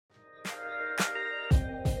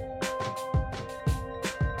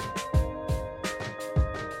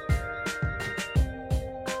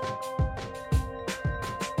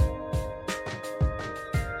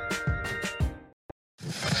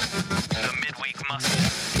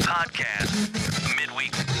Muscle Podcast. The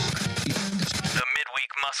Midweek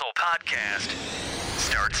Muscle Podcast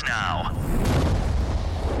starts now.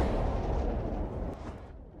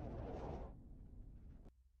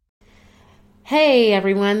 Hey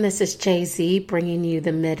everyone, this is Jay-Z bringing you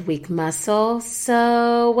the Midweek Muscle.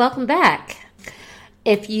 So welcome back.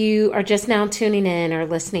 If you are just now tuning in or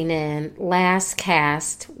listening in, last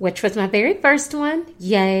cast, which was my very first one,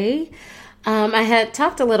 yay. I had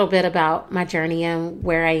talked a little bit about my journey and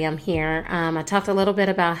where I am here. I talked a little bit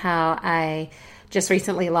about how I just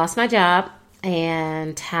recently lost my job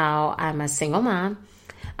and how I'm a single mom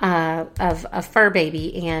of a fur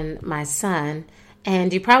baby and my son.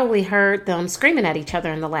 And you probably heard them screaming at each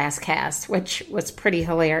other in the last cast, which was pretty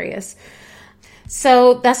hilarious.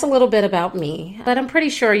 So that's a little bit about me, but I'm pretty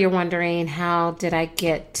sure you're wondering, how did I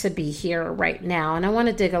get to be here right now? And I want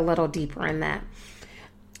to dig a little deeper in that.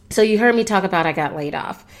 So you heard me talk about I got laid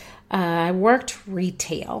off. I worked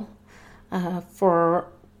retail for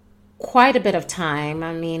quite a bit of time.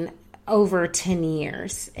 I mean, over 10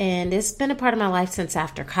 years. And it's been a part of my life since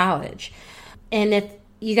after college. And if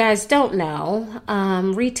you guys don't know,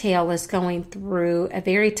 retail is going through a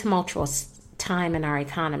very tumultuous time in our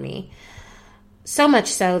economy. So much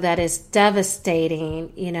so that it's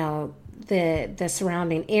devastating, the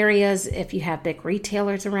surrounding areas. If you have big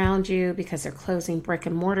retailers around you, because they're closing brick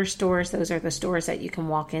and mortar stores, those are the stores that you can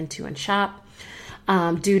walk into and shop.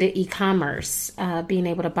 Due to e-commerce, being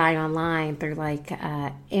able to buy online through like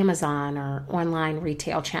Amazon or online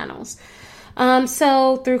retail channels.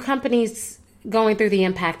 So through companies going through the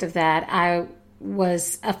impact of that, I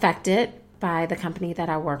was affected by the company that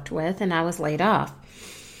I worked with, and I was laid off.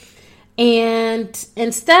 And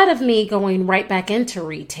instead of me going right back into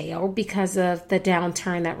retail because of the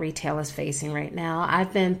downturn that retail is facing right now,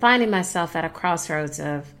 I've been finding myself at a crossroads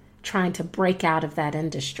of trying to break out of that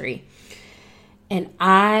industry. And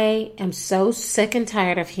I am so sick and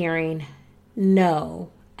tired of hearing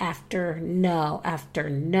no after no after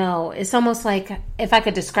no. It's almost like, if I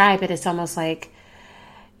could describe it, it's almost like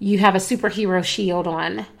you have a superhero shield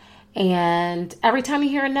on, and every time you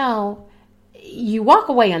hear a no, you walk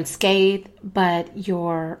away unscathed, but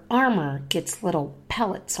your armor gets little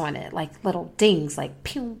pellets on it, like little dings, like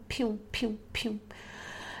pew, pew, pew, pew.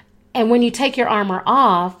 And when you take your armor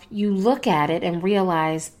off, you look at it and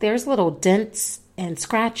realize there's little dents and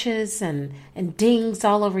scratches and dings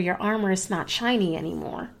all over your armor. It's not shiny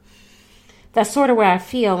anymore. That's sort of where I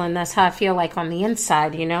feel, and that's how I feel like on the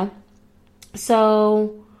inside,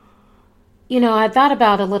 So, I thought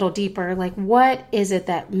about a little deeper, like, what is it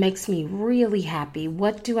that makes me really happy?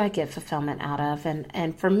 What do I get fulfillment out of?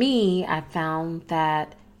 And for me, I found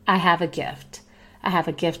that I have a gift. I have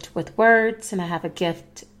a gift with words, and I have a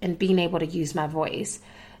gift in being able to use my voice.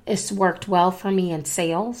 It's worked well for me in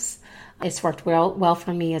sales. It's worked well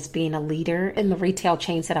for me as being a leader in the retail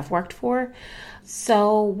chains that I've worked for.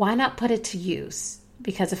 So why not put it to use?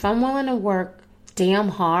 Because if I'm willing to work damn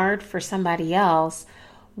hard for somebody else,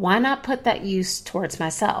 why not put that use towards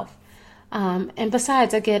myself? And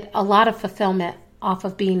besides, I get a lot of fulfillment off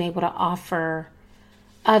of being able to offer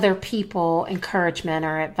other people encouragement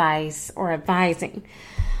or advice or advising.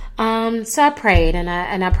 So I prayed, and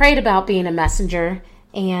I prayed about being a messenger,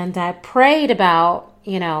 and I prayed about,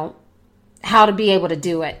 how to be able to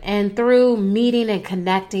do it. And through meeting and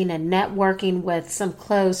connecting and networking with some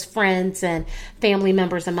close friends and family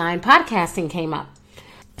members of mine, podcasting came up.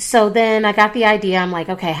 So then I got the idea. I'm like,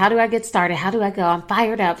 okay, how do I get started? How do I go? I'm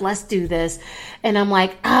fired up. Let's do this. And I'm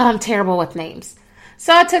like, I'm terrible with names.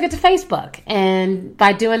 So I took it to Facebook. And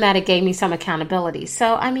by doing that, it gave me some accountability.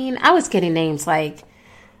 So, I was getting names like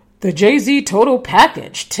the Jay-Z Total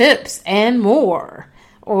Package, Tips, and More.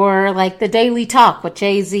 Or like the Daily Talk with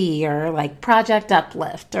Jay-Z, or like Project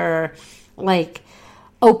Uplift, or like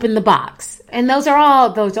Open the Box. And those are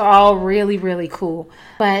all really, really cool,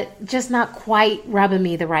 but just not quite rubbing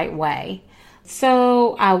me the right way.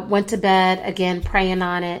 So I went to bed again, praying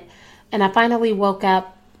on it. And I finally woke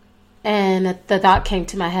up, and the thought came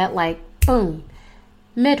to my head like, boom,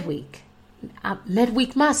 midweek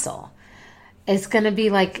muscle. It's going to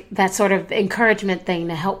be like that sort of encouragement thing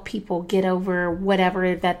to help people get over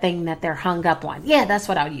whatever that thing that they're hung up on. Yeah, that's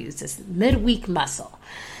what I'll use, this midweek muscle.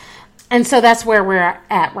 And so that's where we're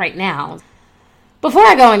at right now. Before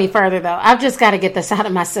I go any further, though, I've just got to get this out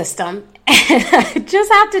of my system. And I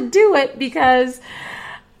just have to do it because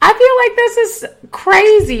I feel like this is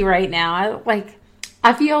crazy right now.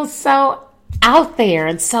 I feel so out there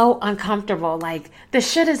and so uncomfortable. Like, this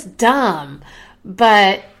shit is dumb.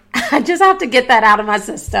 But I just have to get that out of my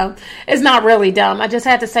system. It's not really dumb. I just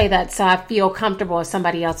had to say that so I feel comfortable if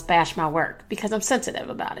somebody else bash my work because I'm sensitive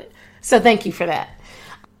about it. So thank you for that.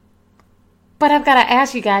 But I've got to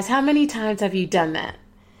ask you guys, how many times have you done that?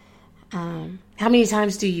 How many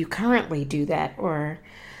times do you currently do that? Or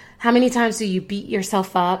how many times do you beat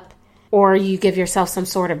yourself up or you give yourself some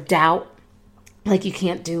sort of doubt like you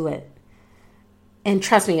can't do it? And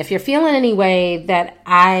trust me, if you're feeling any way that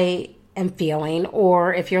I am feeling,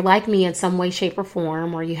 or if you're like me in some way, shape, or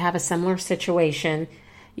form, or you have a similar situation,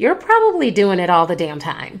 you're probably doing it all the damn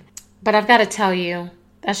time. But I've got to tell you,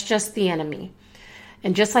 that's just the enemy.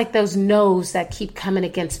 And just like those no's that keep coming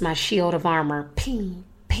against my shield of armor, ping,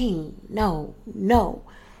 ping, no, no.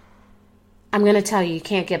 I'm going to tell you, you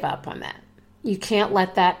can't give up on that. You can't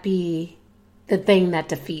let that be the thing that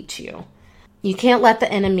defeats you. You can't let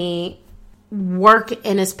the enemy work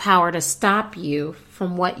in his power to stop you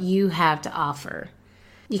from what you have to offer.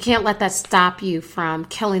 You can't let that stop you from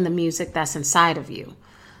killing the music that's inside of you.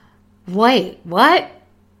 Wait, what?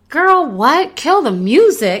 Girl, what? Kill the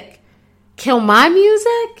music? Kill my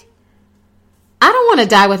music? I don't want to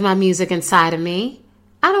die with my music inside of me.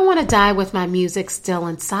 I don't want to die with my music still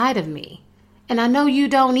inside of me. And I know you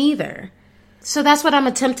don't either. So that's what I'm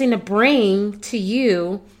attempting to bring to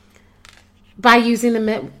you by using the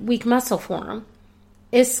Midweek Muscle Forum.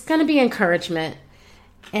 It's going to be encouragement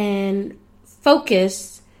and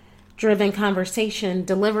focus-driven conversation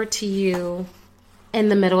delivered to you in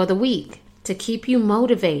the middle of the week to keep you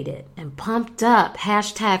motivated and pumped up.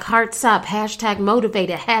 Hashtag hearts up, hashtag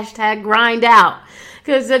motivated, hashtag grind out.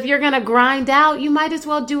 Because if you're going to grind out, you might as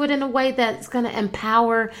well do it in a way that's going to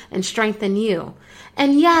empower and strengthen you.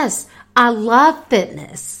 And yes, I love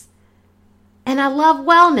fitness and I love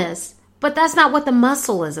wellness, but that's not what the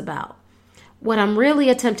muscle is about. What I'm really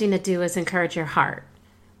attempting to do is encourage your heart.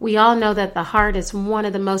 We all know that the heart is one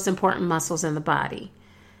of the most important muscles in the body.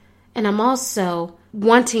 And I'm also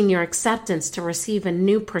wanting your acceptance to receive a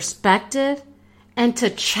new perspective and to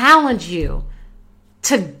challenge you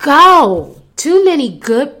to go. Too many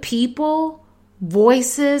good people,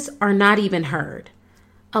 voices are not even heard.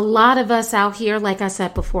 A lot of us out here, like I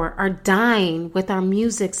said before, are dying with our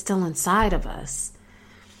music still inside of us.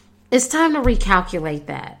 It's time to recalculate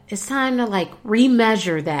that. It's time to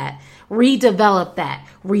remeasure that, redevelop that,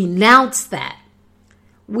 renounce that.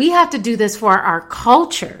 We have to do this for our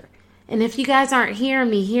culture. And if you guys aren't hearing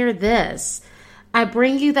me, hear this. I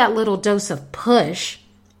bring you that little dose of push.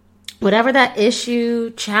 Whatever that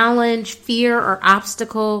issue, challenge, fear, or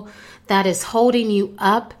obstacle that is holding you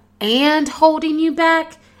up and holding you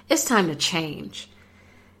back, it's time to change.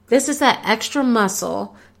 This is that extra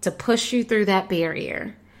muscle to push you through that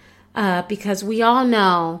barrier. Because we all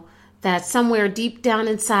know that somewhere deep down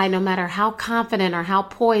inside, no matter how confident or how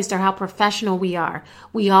poised or how professional we are,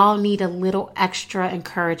 we all need a little extra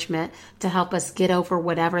encouragement to help us get over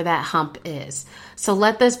whatever that hump is. So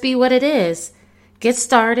let this be what it is. Get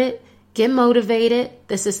started, get motivated.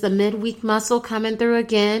 This is the midweek muscle coming through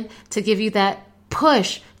again to give you that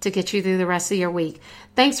push to get you through the rest of your week.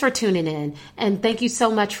 Thanks for tuning in, and thank you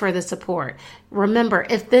so much for the support. Remember,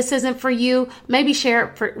 if this isn't for you, maybe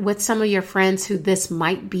share it with some of your friends who this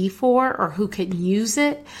might be for or who could use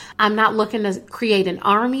it. I'm not looking to create an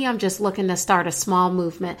army. I'm just looking to start a small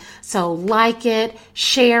movement. So like it,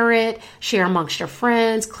 share amongst your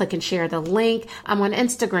friends, click and share the link. I'm on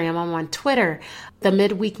Instagram. I'm on Twitter. The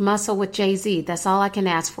Midweek Muscle with Jay-Z. That's all I can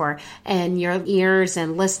ask for. And your ears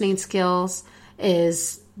and listening skills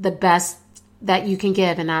is the best that you can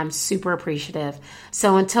give, and I'm super appreciative.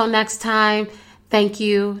 So until next time, thank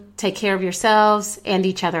you. Take care of yourselves and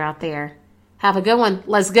each other out there. Have a good one.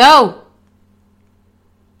 Let's go.